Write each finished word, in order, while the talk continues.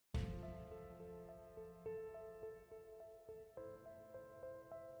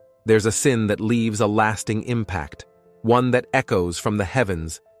There's a sin that leaves a lasting impact, one that echoes from the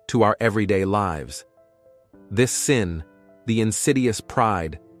heavens to our everyday lives. This sin, the insidious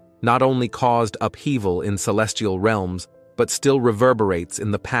pride, not only caused upheaval in celestial realms, but still reverberates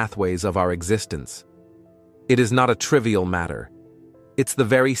in the pathways of our existence. It is not a trivial matter. It's the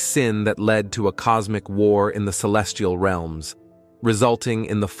very sin that led to a cosmic war in the celestial realms, resulting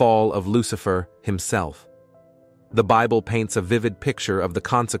in the fall of Lucifer himself. The Bible paints a vivid picture of the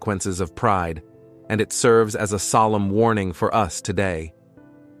consequences of pride, and it serves as a solemn warning for us today.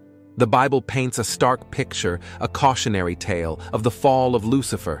 The Bible paints a stark picture, a cautionary tale of the fall of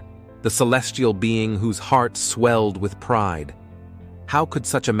Lucifer, the celestial being whose heart swelled with pride. How could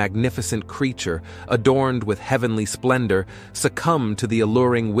such a magnificent creature, adorned with heavenly splendor, succumb to the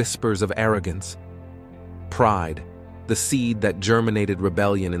alluring whispers of arrogance? Pride, the seed that germinated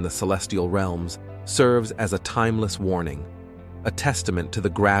rebellion in the celestial realms, serves as a timeless warning, a testament to the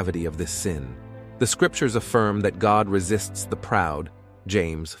gravity of this sin. The scriptures affirm that God resists the proud,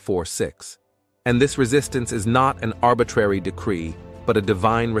 James 4:6. And this resistance is not an arbitrary decree, but a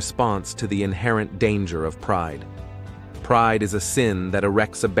divine response to the inherent danger of pride. Pride is a sin that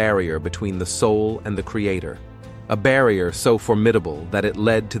erects a barrier between the soul and the Creator, a barrier so formidable that it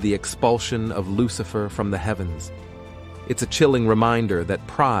led to the expulsion of Lucifer from the heavens. It's a chilling reminder that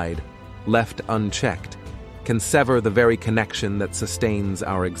pride, left unchecked, can sever the very connection that sustains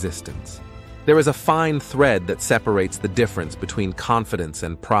our existence. There is a fine thread that separates the difference between confidence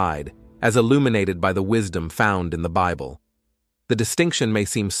and pride, as illuminated by the wisdom found in the Bible. The distinction may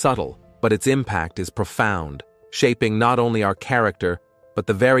seem subtle, but its impact is profound, shaping not only our character, but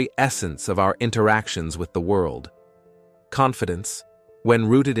the very essence of our interactions with the world. Confidence, when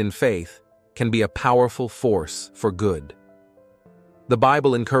rooted in faith, can be a powerful force for good. The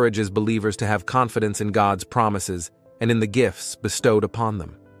Bible encourages believers to have confidence in God's promises and in the gifts bestowed upon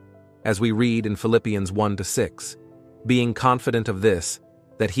them. As we read in Philippians 1-6, being confident of this,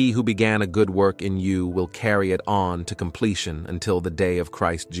 that he who began a good work in you will carry it on to completion until the day of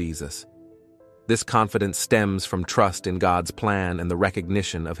Christ Jesus. This confidence stems from trust in God's plan and the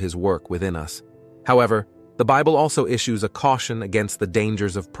recognition of his work within us. However, the Bible also issues a caution against the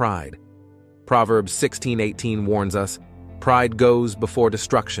dangers of pride. Proverbs 16:18 warns us, "Pride goes before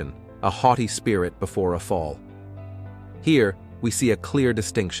destruction, a haughty spirit before a fall." Here, we see a clear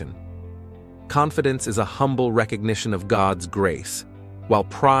distinction. Confidence is a humble recognition of God's grace, while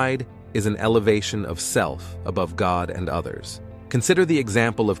pride is an elevation of self above God and others. Consider the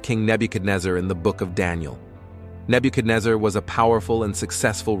example of King Nebuchadnezzar in the book of Daniel. Nebuchadnezzar was a powerful and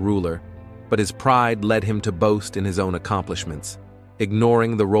successful ruler, but his pride led him to boast in his own accomplishments,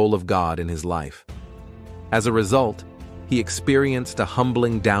 ignoring the role of God in his life. As a result, he experienced a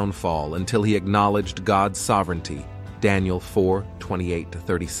humbling downfall until he acknowledged God's sovereignty, Daniel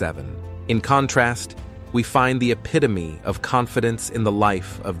 4:28-37. In contrast, we find the epitome of confidence in the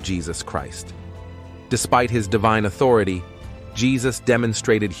life of Jesus Christ. Despite his divine authority, Jesus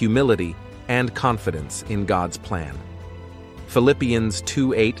demonstrated humility and confidence in God's plan. Philippians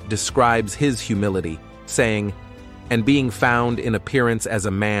 2:8 describes his humility, saying, "And being found in appearance as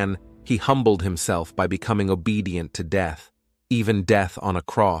a man, he humbled himself by becoming obedient to death, even death on a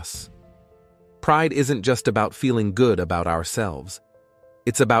cross." Pride isn't just about feeling good about ourselves.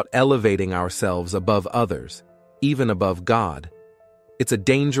 It's about elevating ourselves above others, even above God. It's a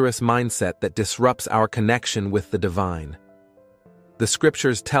dangerous mindset that disrupts our connection with the divine. The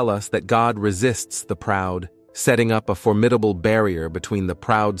scriptures tell us that God resists the proud, setting up a formidable barrier between the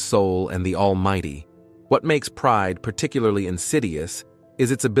proud soul and the Almighty. What makes pride particularly insidious is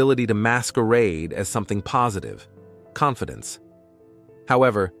its ability to masquerade as something positive, confidence.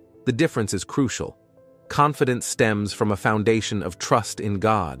 However, the difference is crucial. Confidence stems from a foundation of trust in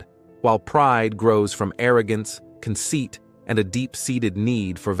God, while pride grows from arrogance, conceit, and a deep-seated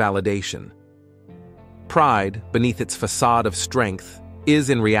need for validation. Pride, beneath its facade of strength, is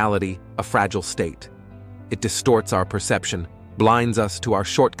in reality a fragile state. It distorts our perception, blinds us to our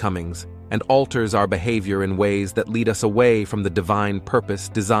shortcomings, and alters our behavior in ways that lead us away from the divine purpose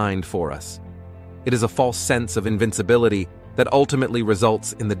designed for us. It is a false sense of invincibility that ultimately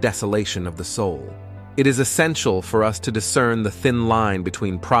results in the desolation of the soul. It is essential for us to discern the thin line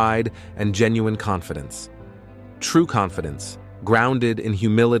between pride and genuine confidence. True confidence, grounded in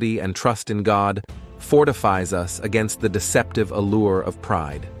humility and trust in God, fortifies us against the deceptive allure of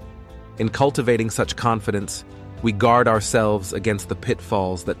pride. In cultivating such confidence, we guard ourselves against the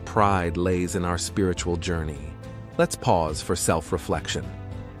pitfalls that pride lays in our spiritual journey. Let's pause for self-reflection.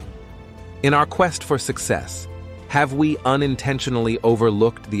 In our quest for success, have we unintentionally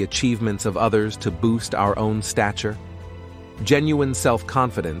overlooked the achievements of others to boost our own stature? Genuine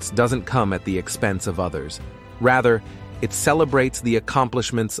self-confidence doesn't come at the expense of others. Rather, it celebrates the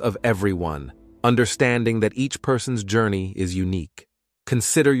accomplishments of everyone, understanding that each person's journey is unique.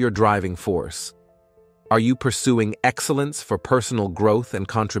 Consider your driving force. Are you pursuing excellence for personal growth and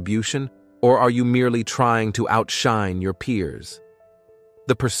contribution, or are you merely trying to outshine your peers?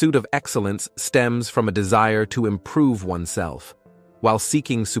 The pursuit of excellence stems from a desire to improve oneself, while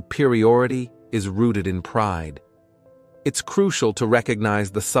seeking superiority is rooted in pride. It's crucial to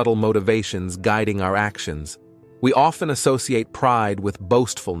recognize the subtle motivations guiding our actions. We often associate pride with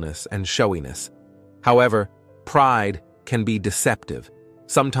boastfulness and showiness. However, pride can be deceptive,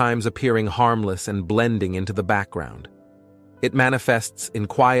 sometimes appearing harmless and blending into the background. It manifests in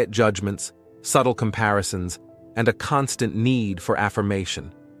quiet judgments, subtle comparisons, and a constant need for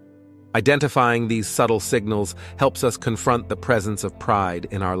affirmation. Identifying these subtle signals helps us confront the presence of pride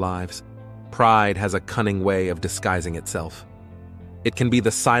in our lives. Pride has a cunning way of disguising itself. It can be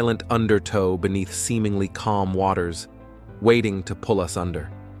the silent undertow beneath seemingly calm waters, waiting to pull us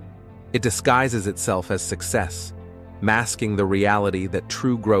under. It disguises itself as success, masking the reality that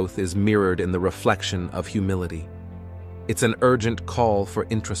true growth is mirrored in the reflection of humility. It's an urgent call for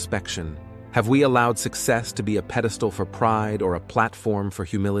introspection. Have we allowed success to be a pedestal for pride or a platform for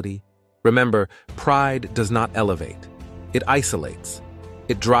humility? Remember, pride does not elevate. It isolates.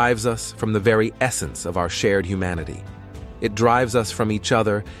 It drives us from the very essence of our shared humanity. It drives us from each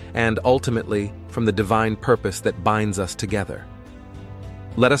other and, ultimately, from the divine purpose that binds us together.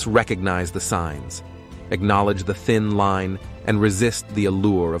 Let us recognize the signs, acknowledge the thin line, and resist the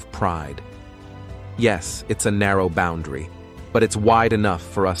allure of pride. Yes, it's a narrow boundary, but it's wide enough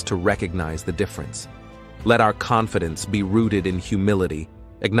for us to recognize the difference. Let our confidence be rooted in humility,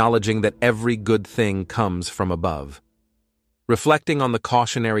 acknowledging that every good thing comes from above. Reflecting on the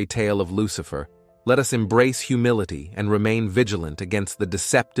cautionary tale of Lucifer, let us embrace humility and remain vigilant against the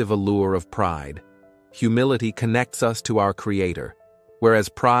deceptive allure of pride. Humility connects us to our Creator, whereas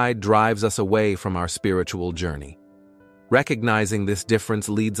pride drives us away from our spiritual journey. Recognizing this difference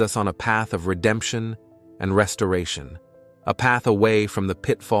leads us on a path of redemption and restoration, a path away from the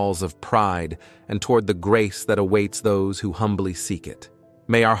pitfalls of pride and toward the grace that awaits those who humbly seek it.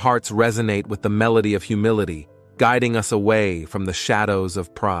 May our hearts resonate with the melody of humility, guiding us away from the shadows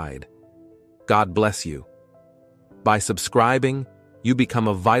of pride. God bless you. By subscribing, you become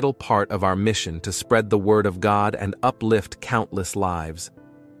a vital part of our mission to spread the word of God and uplift countless lives.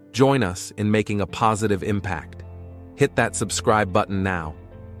 Join us in making a positive impact. Hit that subscribe button now